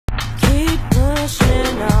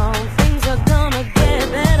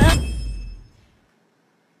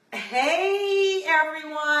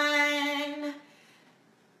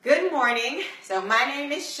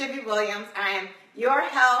is Shivy Williams. I am your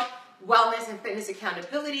health, wellness, and fitness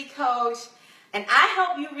accountability coach, and I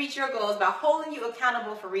help you reach your goals by holding you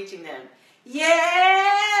accountable for reaching them.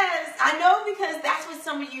 Yes, I know, because that's what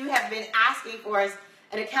some of you have been asking for, is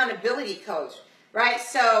an accountability coach, right?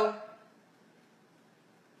 So,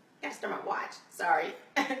 I gotta start my watch, sorry.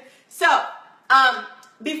 So,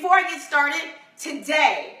 before I get started,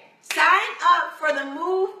 today, sign up for the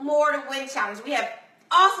Move More to Win Challenge. We have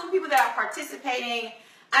awesome people that are participating.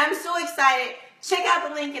 I'm so excited. Check out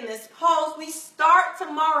the link in this post. We start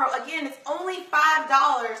tomorrow. Again, it's only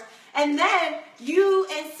 $5. And then you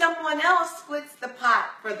and someone else splits the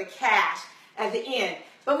pot for the cash at the end.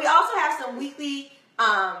 But we also have some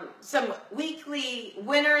weekly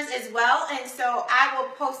winners as well. And so I will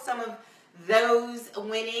post some of those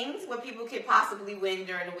winnings, what people could possibly win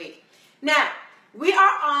during the week. Now, we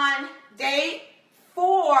are on day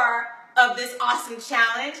 4 of this awesome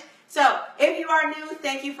challenge. So if you are new,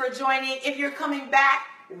 thank you for joining. If you're coming back,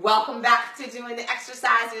 welcome back to doing the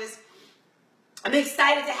exercises. I'm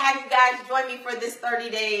excited to have you guys join me for this 30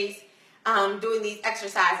 days doing these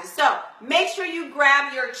exercises. So make sure you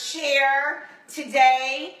grab your chair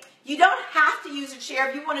today. You don't have to use a chair.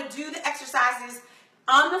 If you want to do the exercises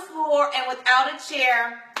on the floor and without a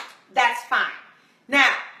chair, that's fine. Now,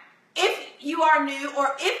 if you are new,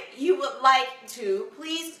 or if you would like to,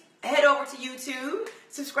 please head over to YouTube,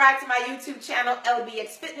 subscribe to my YouTube channel, LBX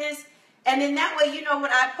Fitness, and then that way you know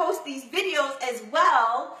when I post these videos as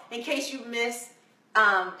well, in case you miss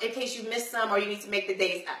some, or you need to make the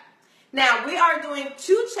days up. Now, we are doing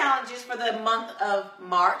 2 challenges for the month of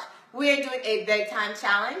March. We are doing a bedtime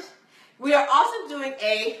challenge. We are also doing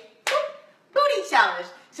a booty challenge.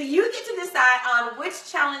 So you get to decide on which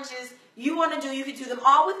challenges you want to do. You could do them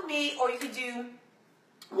all with me, or you could do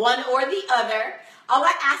one or the other. All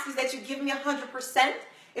I ask is that you give me 100%.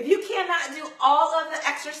 If you cannot do all of the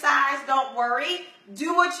exercise, don't worry.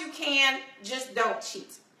 Do what you can, just don't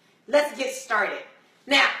cheat. Let's get started.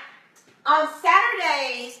 Now, on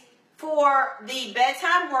Saturdays for the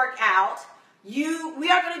bedtime workout, we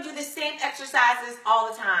are going to do the same exercises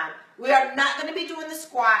all the time. We are not going to be doing the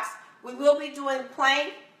squats. We will be doing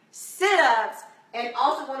plank, sit-ups, and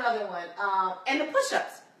also one other one, and the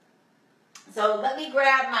push-ups. So let me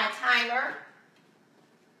grab my timer.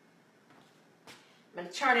 I'm going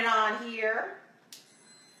to turn it on here.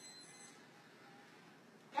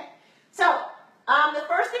 Okay. So the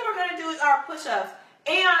first thing we're going to do is our push-ups.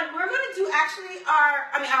 And we're going to do actually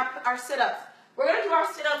our sit-ups. We're going to do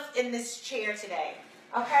our sit-ups in this chair today.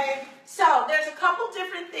 Okay? So there's a couple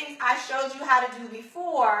different things I showed you how to do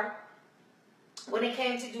before when it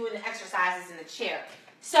came to doing the exercises in the chair.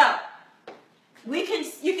 So you can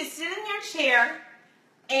sit in your chair,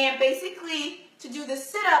 and basically to do the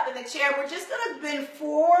sit-up in the chair, we're just going to bend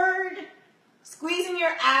forward, squeezing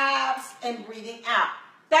your abs, and breathing out.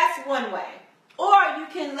 That's one way. Or you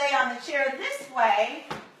can lay on the chair this way,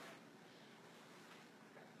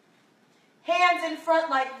 hands in front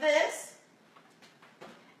like this,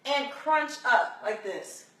 and crunch up like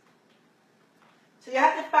this. So you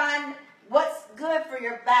have to find what's good for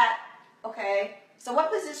your back, okay? So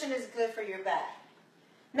what position is good for your back?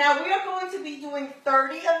 Now we are going to be doing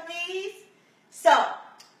 30 of these. So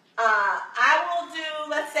I will do,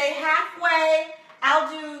 let's say, halfway. I'll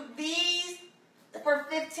do these for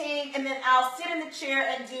 15, and then I'll sit in the chair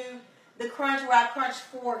and do the crunch where I crunch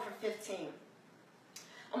forward for 15.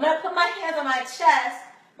 I'm going to put my hands on my chest.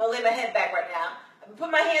 I'm going to lay my head back right now. I'm going to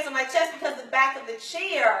put my hands on my chest because the back of the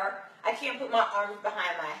chair, I can't put my arms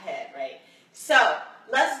behind my head, right? So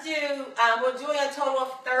let's do, we're doing a total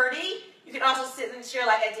of 30. You can also sit in the chair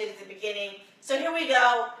like I did at the beginning. So here we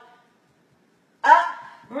go. Up,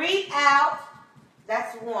 breathe out.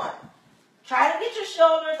 That's 1. Try to get your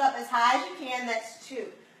shoulders up as high as you can. That's 2.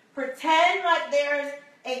 Pretend like there's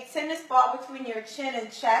a tennis ball between your chin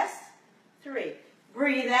and chest. 3.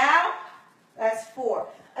 Breathe out. That's 4.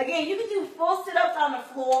 Again, you can do full sit-ups on the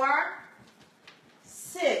floor.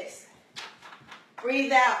 6.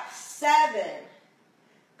 Breathe out. 7.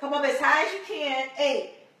 Come up as high as you can. 8.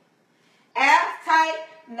 Abs tight.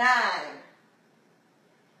 9.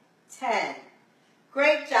 10.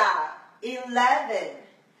 Great job. 11.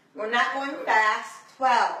 We're not going fast.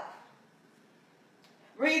 12.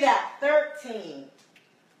 Breathe out. 13.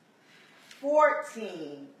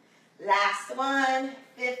 14. Last one.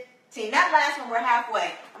 15. That last one, we're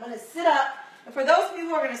halfway. I'm going to sit up. And for those of you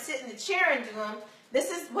who are going to sit in the chair and do them,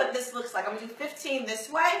 this is what this looks like. I'm going to do 15 this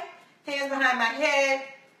way. Hands behind my head.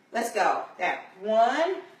 Let's go. There.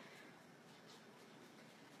 1.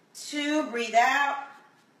 2. Breathe out.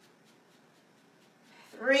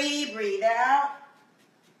 3. Breathe out.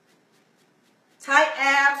 Tight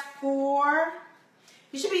abs, 4.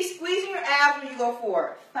 You should be squeezing your abs when you go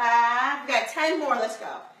forward. 5. We got 10 more. Let's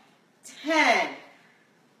go. 10.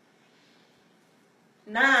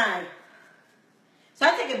 9. So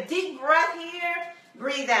I take a deep breath here.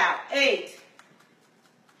 Breathe out. 8.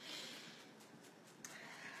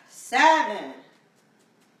 7.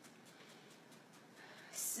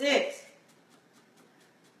 6.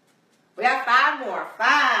 We got 5 more.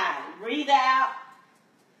 5. Breathe out.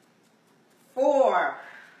 4.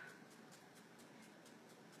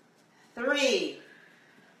 3.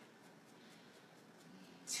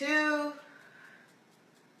 2.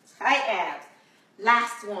 Tight abs.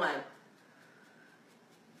 Last one.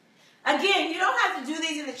 Again, you don't have to do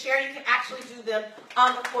these in the chair. You can actually do them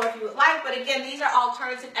on the floor if you would like. But again, these are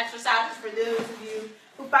alternative exercises for those of you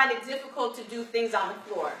who find it difficult to do things on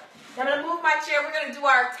the floor. Now I'm going to move my chair. We're going to do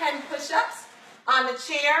our 10 push-ups on the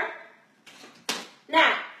chair.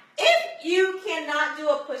 Now, if you cannot do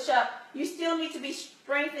a push-up, you still need to be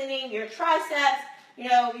strengthening your triceps. You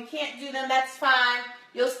know, you can't do them, that's fine.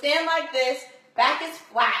 You'll stand like this. Back is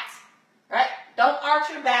flat, right? Don't arch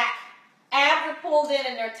your back. Abs are pulled in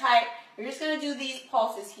and they're tight. You're just going to do these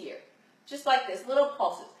pulses here. Just like this, little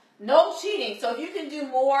pulses. No cheating. So if you can do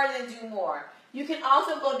more, then do more. You can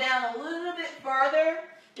also go down a little bit further.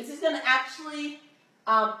 This is going to actually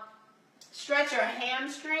stretch your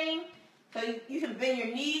hamstring. So you can bend your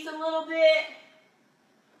knees a little bit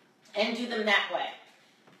and do them that way.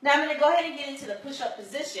 Now I'm going to go ahead and get into the push-up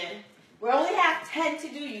position. We only have 10 to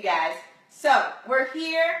do, you guys. So we're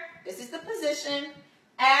here. This is the position.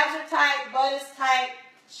 Abs are tight, butt is tight,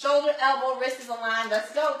 shoulder, elbow, wrist is aligned.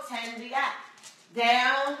 Let's go. 10 we got.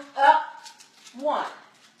 Down, up, 1.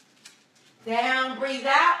 Down, breathe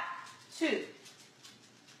out, 2.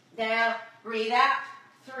 Down, breathe out,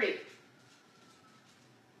 3.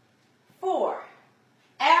 4.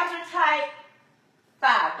 Abs are tight,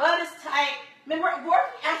 5. Butt is tight. Remember, we're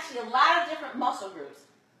working actually a lot of different muscle groups.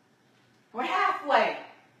 We're halfway.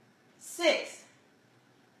 6.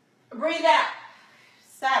 Breathe out.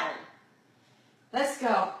 7. Let's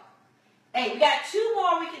go. 8. We got 2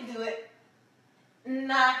 more. We can do it.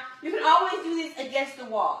 9. You can always do these against the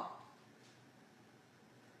wall.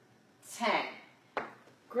 10.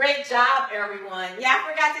 Great job, everyone. Yeah,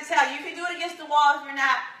 I forgot to tell you. You can do it against the wall if you're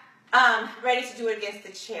not ready to do it against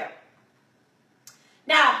the chair.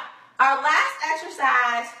 Now, our last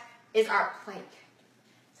exercise is our plank.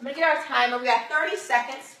 So I'm going to get our timer. We got 30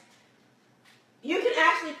 seconds. You can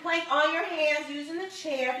actually plank on your hands using the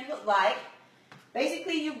chair if you would like.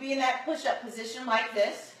 Basically, you'll be in that push-up position like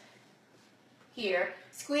this. Here.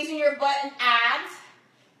 Squeezing your butt and abs.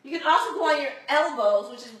 You can also go on your elbows,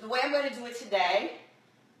 which is the way I'm going to do it today.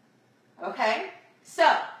 Okay?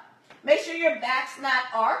 So, make sure your back's not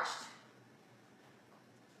arched.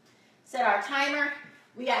 Set our timer.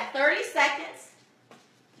 We got 30 seconds.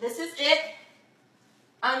 This is it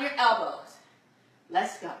on your elbows.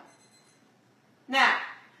 Let's go. Now,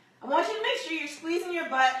 I want you to make sure you're squeezing your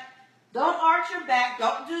butt. Don't arch your back.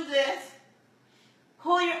 Don't do this.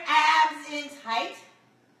 Pull your abs in tight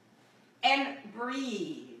and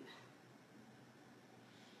breathe.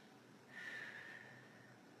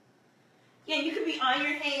 Again, you can be on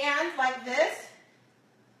your hands like this.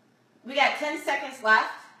 We got 10 seconds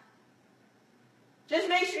left. Just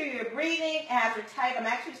make sure you're breathing. Abs are tight. I'm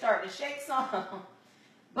actually starting to shake some.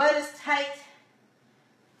 Butt is tight.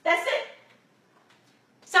 That's it.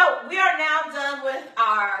 So we are now done with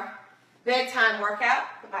our bedtime workout.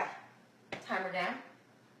 Put my timer down.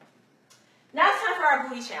 Now it's time for our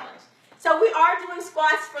booty challenge. So we are doing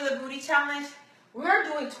squats for the booty challenge. We're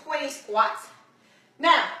doing 20 squats.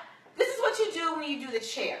 Now, this is what you do when you do the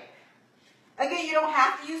chair. Again, you don't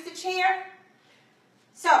have to use the chair.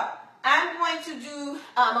 So I'm going to do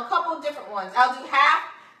a couple of different ones. I'll do half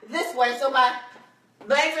this way, so my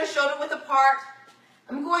legs are shoulder width apart.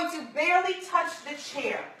 I'm going to barely touch the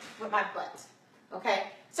chair with my butt. Okay?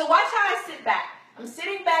 So watch how I sit back. I'm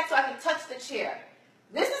sitting back so I can touch the chair.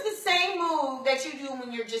 This is the same move that you do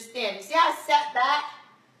when you're just standing. See how I sat back?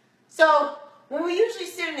 So when we usually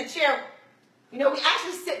sit in the chair, you know, we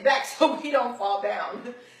actually sit back so we don't fall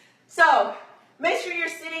down. So make sure you're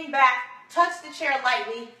sitting back. Touch the chair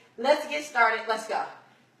lightly. Let's get started. Let's go.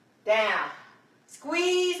 Down.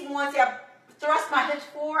 Squeeze. 1. See, I thrust my hips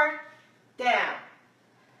forward. Down.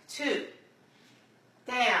 2.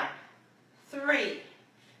 Down. 3.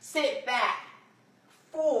 Sit back.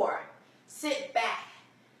 4. Sit back.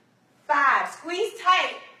 5. Squeeze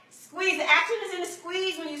tight. Squeeze. The action is in the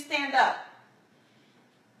squeeze when you stand up.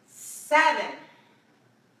 7.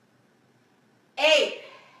 8.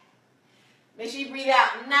 Make sure you breathe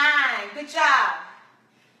out. 9. Good job.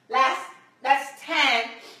 Last That's 10.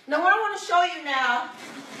 Now what I want to show you now,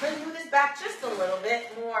 I'm going to move this back just a little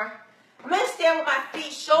bit more. I'm going to stand with my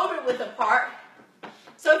feet shoulder width apart.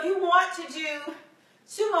 So if you want to do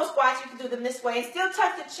sumo squats, you can do them this way and still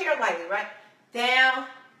touch the chair lightly, right? Down,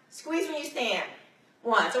 squeeze when you stand.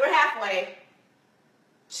 1, so we're halfway.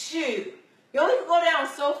 2, you only can go down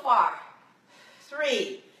so far.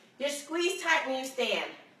 3, you squeeze tight when you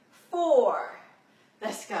stand. 4,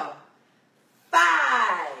 let's go.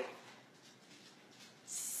 5,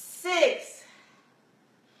 6,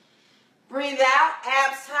 breathe out,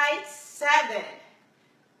 abs tight. 7,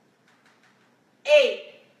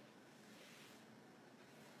 8,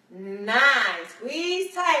 9,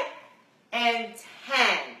 squeeze tight, and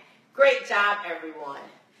 10. Great job, everyone.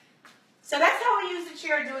 So that's how we use the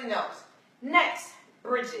chair doing those. Next,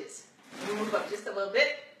 bridges. We'll move up just a little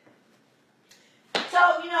bit.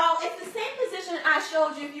 So, you know, it's the same position I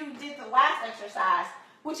showed you if you did the last exercise,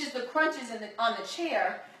 which is the crunches on the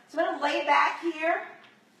chair. So I'm going to lay back here.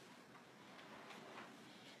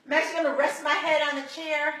 I'm actually going to rest my head on the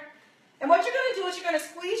chair. And what you're going to do is you're going to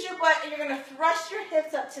squeeze your butt and you're going to thrust your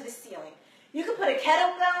hips up to the ceiling. You can put a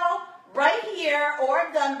kettlebell right here or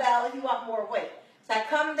a dumbbell if you want more weight. So I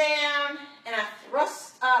come down and I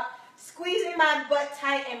thrust up, squeezing my butt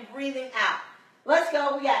tight and breathing out. Let's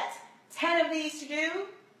go. We got 10 of these to do.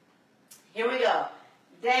 Here we go.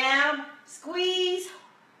 Down, squeeze.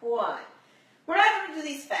 1. We're not going to do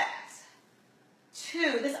these fast.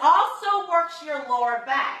 2. This also works your lower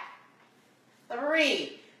back.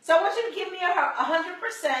 3. So I want you to give me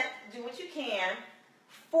 100%. Do what you can.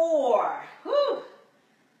 4. Whew.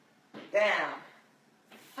 Down.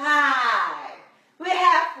 5. We're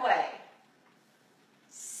halfway.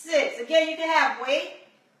 6. Again, you can have weight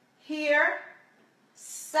here.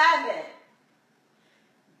 7.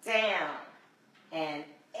 Down. And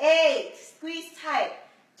 8. Squeeze tight.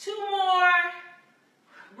 2 more.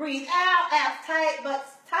 Breathe out. Abs tight.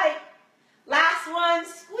 Butts tight. Last one.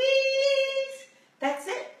 Squeeze. That's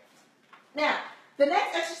it. Now, the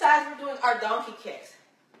next exercise we're doing are donkey kicks.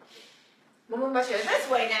 I'm going to move my chair this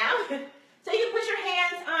way now. So you put your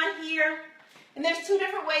hands on here. And there's 2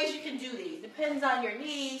 different ways you can do these. Depends on your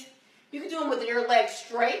needs. You can do them with your legs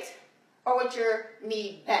straight or with your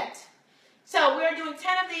knee bent. So we're doing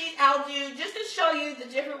 10 of these. I'll do, just to show you the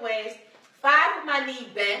different ways, 5 with my knee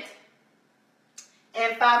bent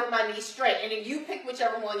and 5 with my knee straight. And then you pick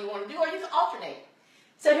whichever one you want to do, or you can alternate.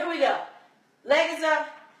 So here we go. Leg is up.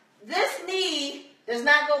 This knee does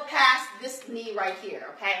not go past this knee right here,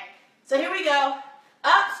 okay? So here we go.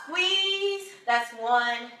 Up, squeeze. That's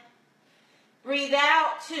 1. Breathe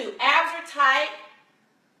out. 2. Abs are tight.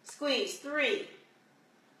 Squeeze. 3.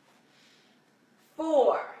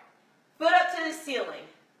 4. Foot up to the ceiling.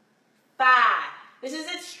 5. This is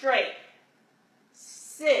it straight.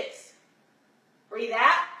 6. Breathe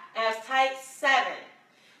out. Abs tight. 7.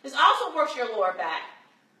 This also works your lower back.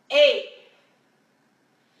 8.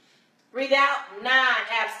 Breathe out. 9.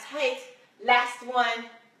 Abs tight. Last one.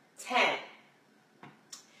 10.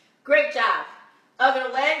 Great job. Other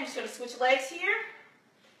leg. I'm just going to switch legs here.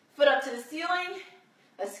 Foot up to the ceiling.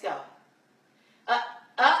 Let's go. Up,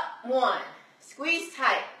 up. 1. Squeeze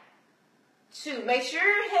tight. 2. Make sure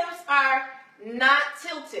your hips are not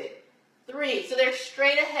tilted. 3. So they're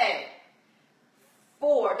straight ahead.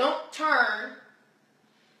 4. Don't turn.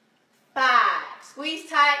 5. Squeeze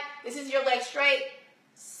tight. This is your leg straight.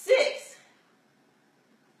 6.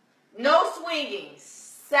 No swinging.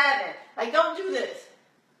 7. Like, don't do this.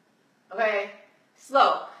 Okay?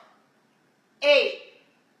 Slow. 8.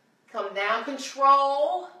 Come down.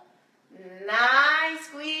 Control. 9.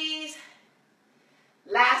 Squeeze.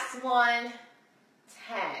 Last one.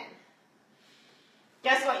 10.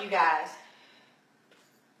 Guess what, you guys?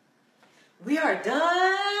 We are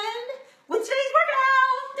done with today's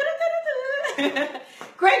workout.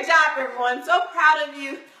 Great job, everyone. So proud of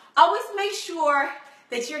you. Always make sure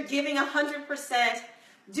that you're giving 100%.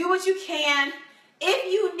 Do what you can.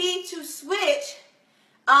 If you need to switch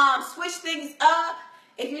things up,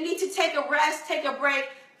 if you need to take a rest, take a break,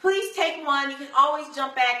 please take one. You can always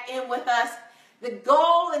jump back in with us. The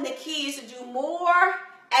goal and the key is to do more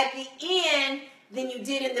at the end than you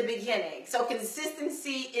did in the beginning. So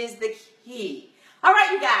consistency is the key. All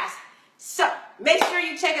right, you guys. So make sure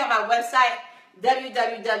you check out my website,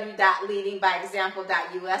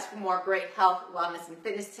 www.leadingbyexample.us, for more great health, wellness, and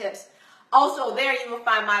fitness tips. Also there you will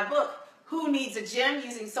find my book, Who Needs a Gym?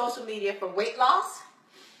 Using Social Media for Weight Loss.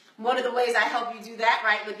 One of the ways I help you do that,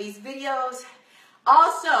 right, with these videos.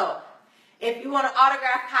 Also, if you want an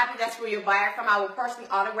autograph copy, that's where you'll buy it from. I will personally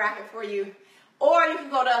autograph it for you. Or you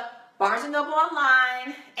can go to Barnes & Noble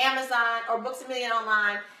online, Amazon or Books A Million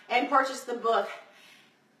online and purchase the book.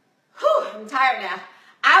 Whew, I'm tired now.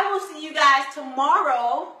 I will see you guys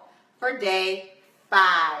tomorrow for day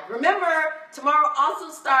 5. Remember, tomorrow also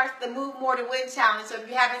starts the Move More to Win challenge. So if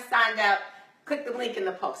you haven't signed up, click the link in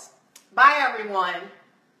the post. Bye, everyone.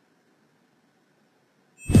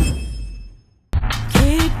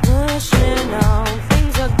 Keep pushing on.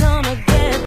 Things are gonna